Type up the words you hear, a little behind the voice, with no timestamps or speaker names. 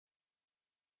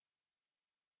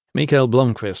Mikael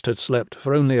Blomkvist had slept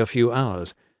for only a few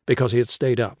hours because he had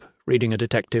stayed up reading a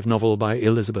detective novel by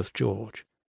Elizabeth George.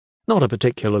 Not a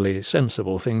particularly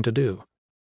sensible thing to do.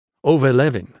 Ove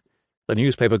Levin, the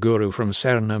newspaper guru from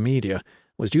Cerna Media,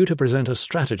 was due to present a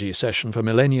strategy session for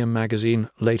Millennium magazine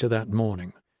later that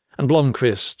morning, and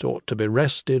Blomkvist ought to be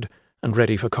rested and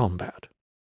ready for combat.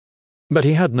 But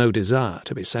he had no desire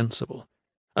to be sensible.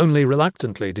 Only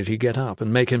reluctantly did he get up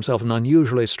and make himself an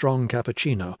unusually strong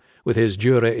cappuccino with his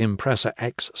Dure Impressa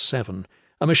X7,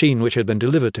 a machine which had been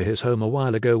delivered to his home a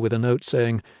while ago with a note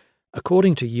saying,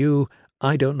 "According to you,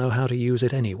 I don't know how to use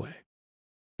it anyway."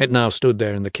 It now stood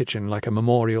there in the kitchen like a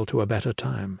memorial to a better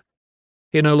time.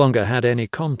 He no longer had any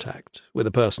contact with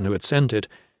the person who had sent it,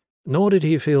 nor did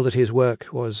he feel that his work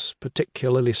was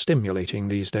particularly stimulating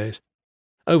these days.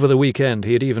 Over the weekend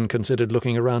he had even considered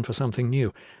looking around for something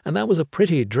new, and that was a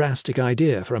pretty drastic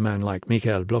idea for a man like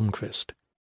Mikael Blomkvist.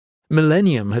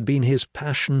 Millennium had been his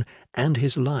passion and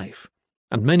his life,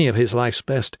 and many of his life's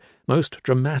best, most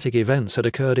dramatic events had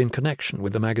occurred in connection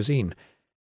with the magazine.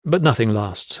 But nothing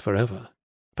lasts forever,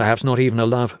 perhaps not even a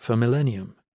love for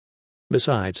Millennium.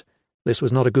 Besides, this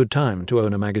was not a good time to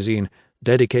own a magazine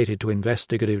dedicated to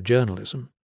investigative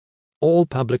journalism. All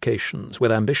publications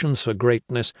with ambitions for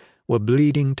greatness were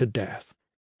bleeding to death,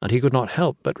 and he could not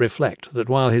help but reflect that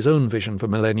while his own vision for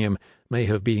Millennium may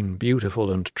have been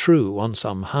beautiful and true on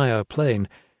some higher plane,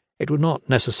 it would not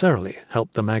necessarily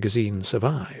help the magazine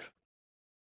survive.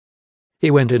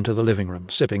 He went into the living room,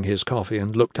 sipping his coffee,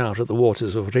 and looked out at the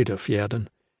waters of Ridderfjärden.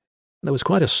 There was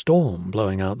quite a storm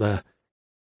blowing out there.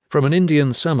 From an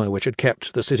Indian summer which had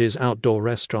kept the city's outdoor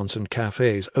restaurants and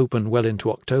cafes open well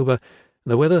into October,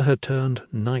 the weather had turned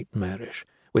nightmarish,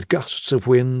 with gusts of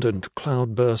wind and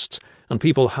cloudbursts, and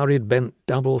people hurried bent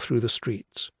double through the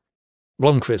streets.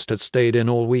 Blomkvist had stayed in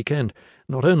all weekend,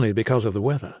 not only because of the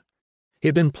weather. He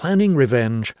had been planning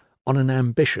revenge on an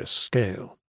ambitious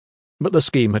scale. But the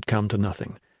scheme had come to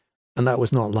nothing, and that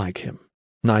was not like him,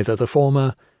 neither the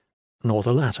former nor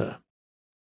the latter.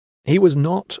 He was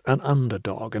not an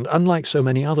underdog, and unlike so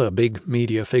many other big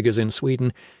media figures in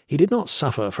Sweden, he did not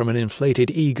suffer from an inflated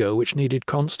ego which needed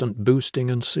constant boosting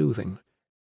and soothing.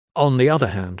 On the other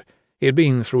hand, he had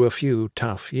been through a few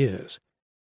tough years.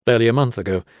 Barely a month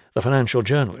ago, the financial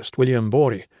journalist William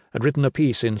Borg had written a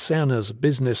piece in Cerna's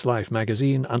Business Life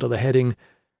magazine under the heading,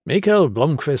 "Mikael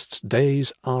Blomkvist's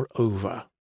days are over."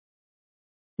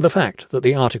 The fact that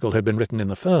the article had been written in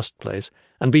the first place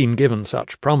and been given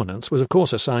such prominence was of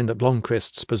course a sign that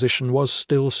Blomkvist's position was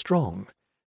still strong.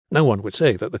 No one would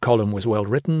say that the column was well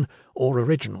written or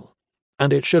original,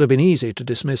 and it should have been easy to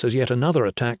dismiss as yet another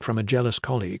attack from a jealous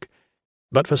colleague.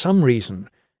 But for some reason,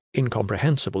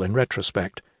 incomprehensible in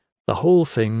retrospect, the whole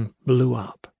thing blew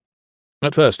up.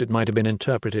 At first it might have been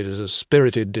interpreted as a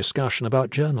spirited discussion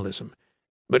about journalism,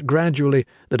 but gradually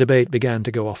the debate began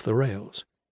to go off the rails.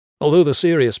 Although the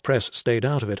serious press stayed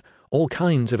out of it, all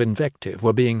kinds of invective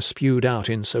were being spewed out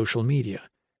in social media.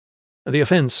 The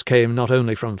offence came not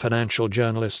only from financial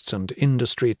journalists and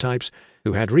industry types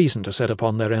who had reason to set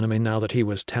upon their enemy now that he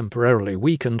was temporarily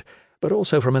weakened, but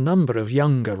also from a number of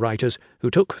younger writers who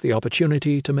took the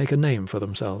opportunity to make a name for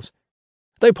themselves.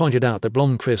 They pointed out that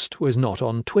Blomkvist was not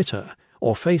on Twitter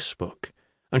or Facebook,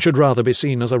 and should rather be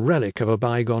seen as a relic of a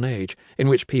bygone age in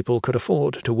which people could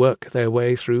afford to work their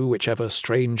way through whichever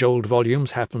strange old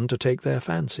volumes happened to take their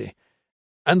fancy.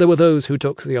 And there were those who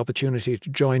took the opportunity to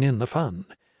join in the fun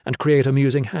and create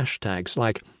amusing hashtags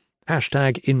like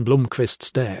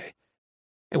 #InBlomkvist's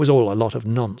It was all a lot of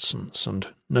nonsense, and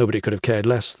nobody could have cared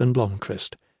less than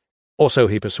Blomkvist. Or so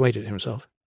he persuaded himself.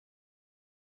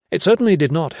 It certainly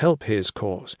did not help his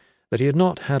cause that he had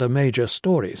not had a major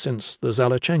story since the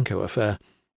Zalachenko affair,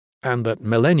 and that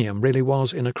Millennium really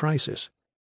was in a crisis.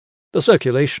 The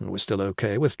circulation was still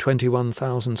okay, with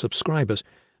 21,000 subscribers,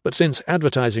 but since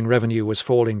advertising revenue was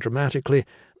falling dramatically,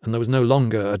 and there was no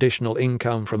longer additional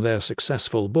income from their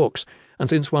successful books, and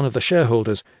since one of the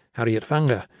shareholders, Harriet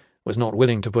Fanger, was not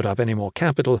willing to put up any more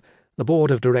capital, the board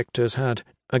of directors had,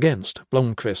 against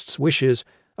Blomkvist's wishes,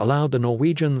 allowed the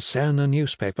Norwegian Cerna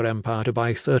newspaper empire to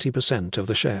buy 30% of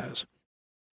the shares.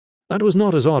 That was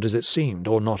not as odd as it seemed,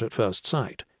 or not at first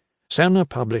sight. Cerna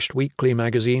published weekly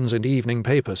magazines and evening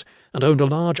papers, and owned a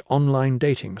large online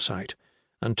dating site,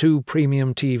 and 2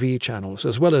 premium TV channels,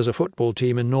 as well as a football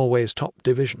team in Norway's top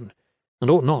division, and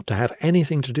ought not to have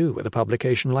anything to do with a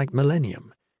publication like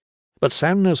Millennium. But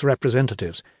Cerna's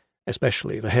representatives,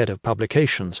 especially the head of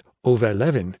publications, Ove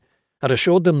Levin, had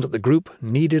assured them that the group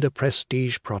needed a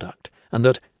prestige product, and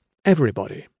that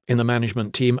everybody in the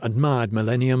management team admired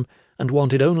Millennium and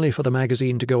wanted only for the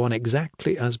magazine to go on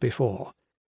exactly as before.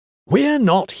 "We're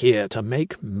not here to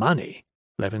make money,"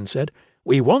 Levin said.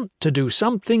 "We want to do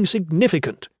something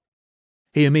significant."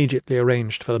 He immediately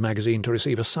arranged for the magazine to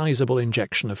receive a sizable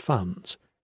injection of funds.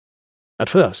 At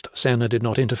first, Senna did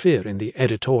not interfere in the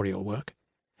editorial work.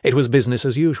 It was business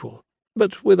as usual,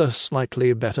 but with a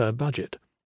slightly better budget.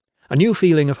 A new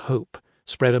feeling of hope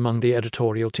spread among the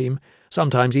editorial team,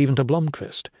 sometimes even to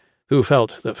Blomqvist, who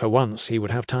felt that for once he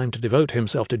would have time to devote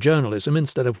himself to journalism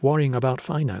instead of worrying about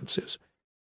finances.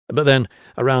 But then,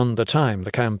 around the time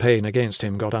the campaign against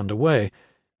him got under way,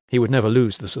 he would never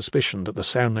lose the suspicion that the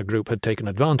Sauna Group had taken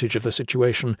advantage of the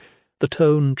situation. The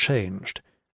tone changed,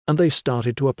 and they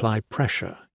started to apply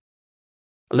pressure.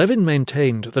 Levin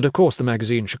maintained that of course the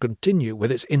magazine should continue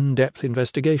with its in-depth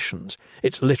investigations,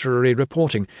 its literary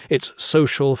reporting, its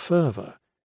social fervour.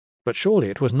 But surely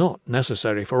it was not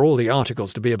necessary for all the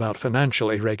articles to be about financial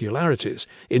irregularities,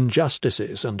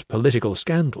 injustices, and political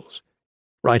scandals.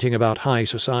 Writing about high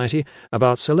society,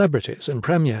 about celebrities and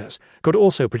premiers, could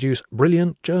also produce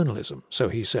brilliant journalism, so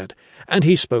he said, and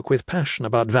he spoke with passion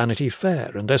about Vanity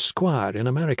Fair and Esquire in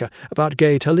America, about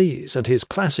Gay Talese and his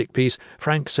classic piece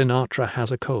Frank Sinatra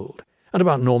Has a Cold, and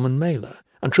about Norman Mailer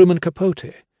and Truman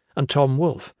Capote and Tom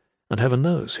Wolfe, and heaven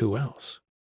knows who else.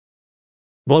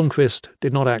 Blomqvist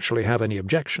did not actually have any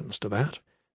objections to that,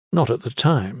 not at the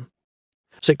time.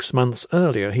 6 months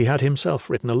earlier he had himself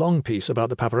written a long piece about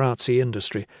the paparazzi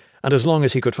industry, and as long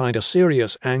as he could find a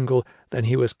serious angle, then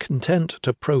he was content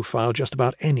to profile just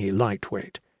about any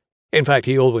lightweight. In fact,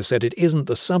 he always said it isn't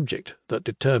the subject that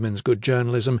determines good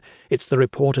journalism, it's the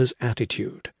reporter's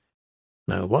attitude.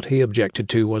 Now, what he objected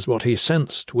to was what he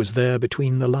sensed was there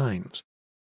between the lines.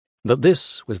 That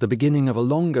this was the beginning of a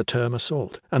longer-term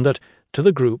assault, and that, to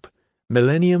the group,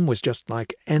 Millennium was just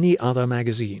like any other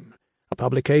magazine, a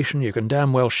publication you can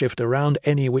damn well shift around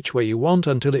any which way you want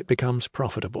until it becomes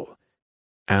profitable.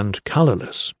 And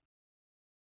colourless.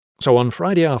 So on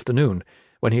Friday afternoon,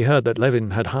 when he heard that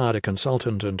Levin had hired a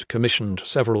consultant and commissioned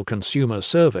several consumer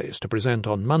surveys to present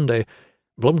on Monday,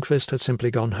 Blomqvist had simply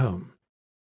gone home.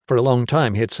 For a long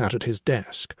time he had sat at his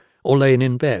desk, or lain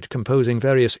in bed composing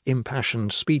various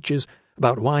impassioned speeches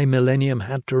about why Millennium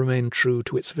had to remain true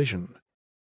to its vision.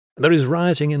 There is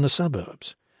rioting in the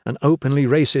suburbs. An openly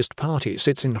racist party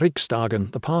sits in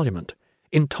Riksdagen, the parliament.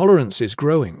 Intolerance is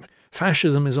growing,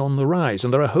 fascism is on the rise,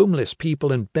 and there are homeless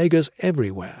people and beggars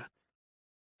everywhere.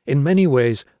 In many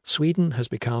ways, Sweden has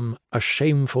become a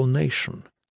shameful nation.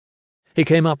 He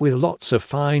came up with lots of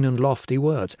fine and lofty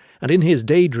words, and in his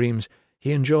daydreams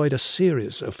he enjoyed a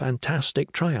series of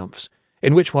fantastic triumphs,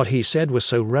 in which what he said was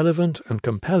so relevant and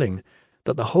compelling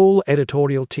that the whole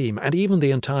editorial team, and even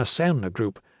the entire Sauna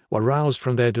Group, were roused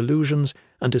from their delusions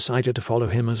and decided to follow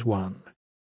him as one.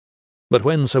 But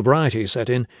when sobriety set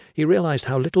in, he realized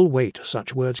how little weight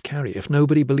such words carry if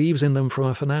nobody believes in them from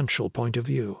a financial point of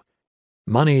view.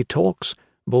 Money talks,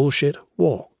 bullshit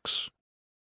walks.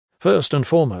 First and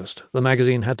foremost, the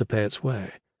magazine had to pay its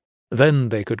way. Then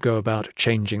they could go about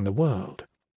changing the world.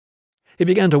 He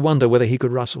began to wonder whether he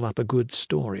could rustle up a good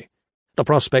story. The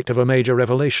prospect of a major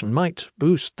revelation might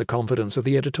boost the confidence of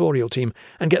the editorial team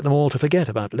and get them all to forget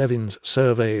about Levin's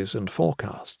surveys and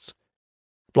forecasts.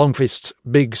 Blomqvist's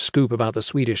big scoop about the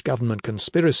Swedish government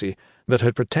conspiracy that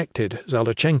had protected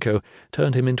Zalachenko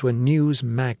turned him into a news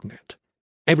magnet.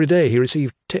 Every day he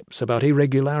received tips about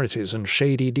irregularities and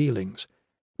shady dealings.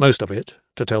 Most of it,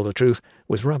 to tell the truth,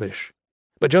 was rubbish.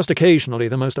 But just occasionally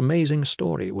the most amazing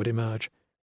story would emerge.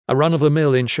 A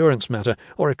run-of-the-mill insurance matter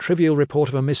or a trivial report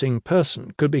of a missing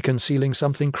person could be concealing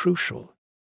something crucial.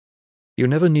 You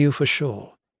never knew for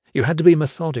sure. You had to be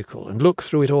methodical and look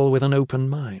through it all with an open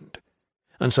mind.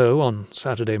 And so, on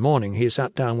Saturday morning, he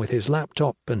sat down with his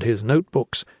laptop and his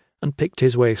notebooks and picked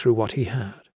his way through what he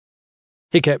had.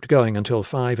 He kept going until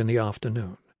 5 in the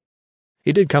afternoon.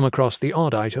 He did come across the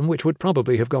odd item which would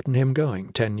probably have gotten him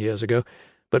going 10 years ago,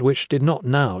 but which did not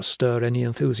now stir any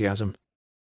enthusiasm.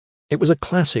 It was a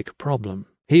classic problem.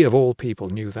 He of all people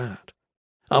knew that.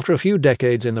 After a few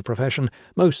decades in the profession,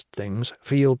 most things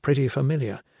feel pretty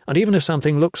familiar, and even if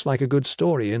something looks like a good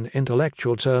story in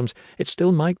intellectual terms, it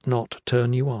still might not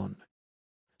turn you on.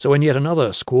 So when yet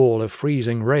another squall of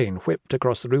freezing rain whipped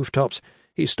across the rooftops,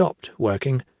 he stopped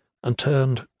working and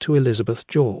turned to Elizabeth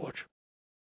George.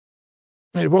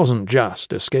 It wasn't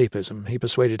just escapism, he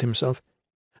persuaded himself.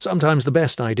 Sometimes the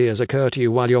best ideas occur to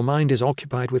you while your mind is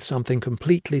occupied with something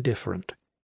completely different.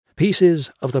 Pieces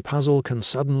of the puzzle can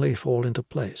suddenly fall into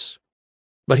place.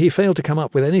 But he failed to come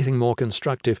up with anything more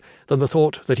constructive than the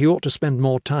thought that he ought to spend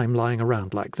more time lying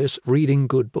around like this, reading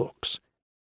good books.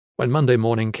 When Monday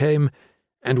morning came,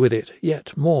 and with it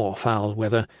yet more foul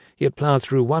weather, he had ploughed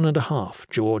through 1.5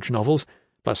 George novels,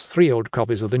 plus 3 old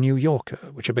copies of the New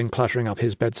Yorker, which had been cluttering up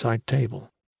his bedside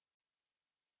table.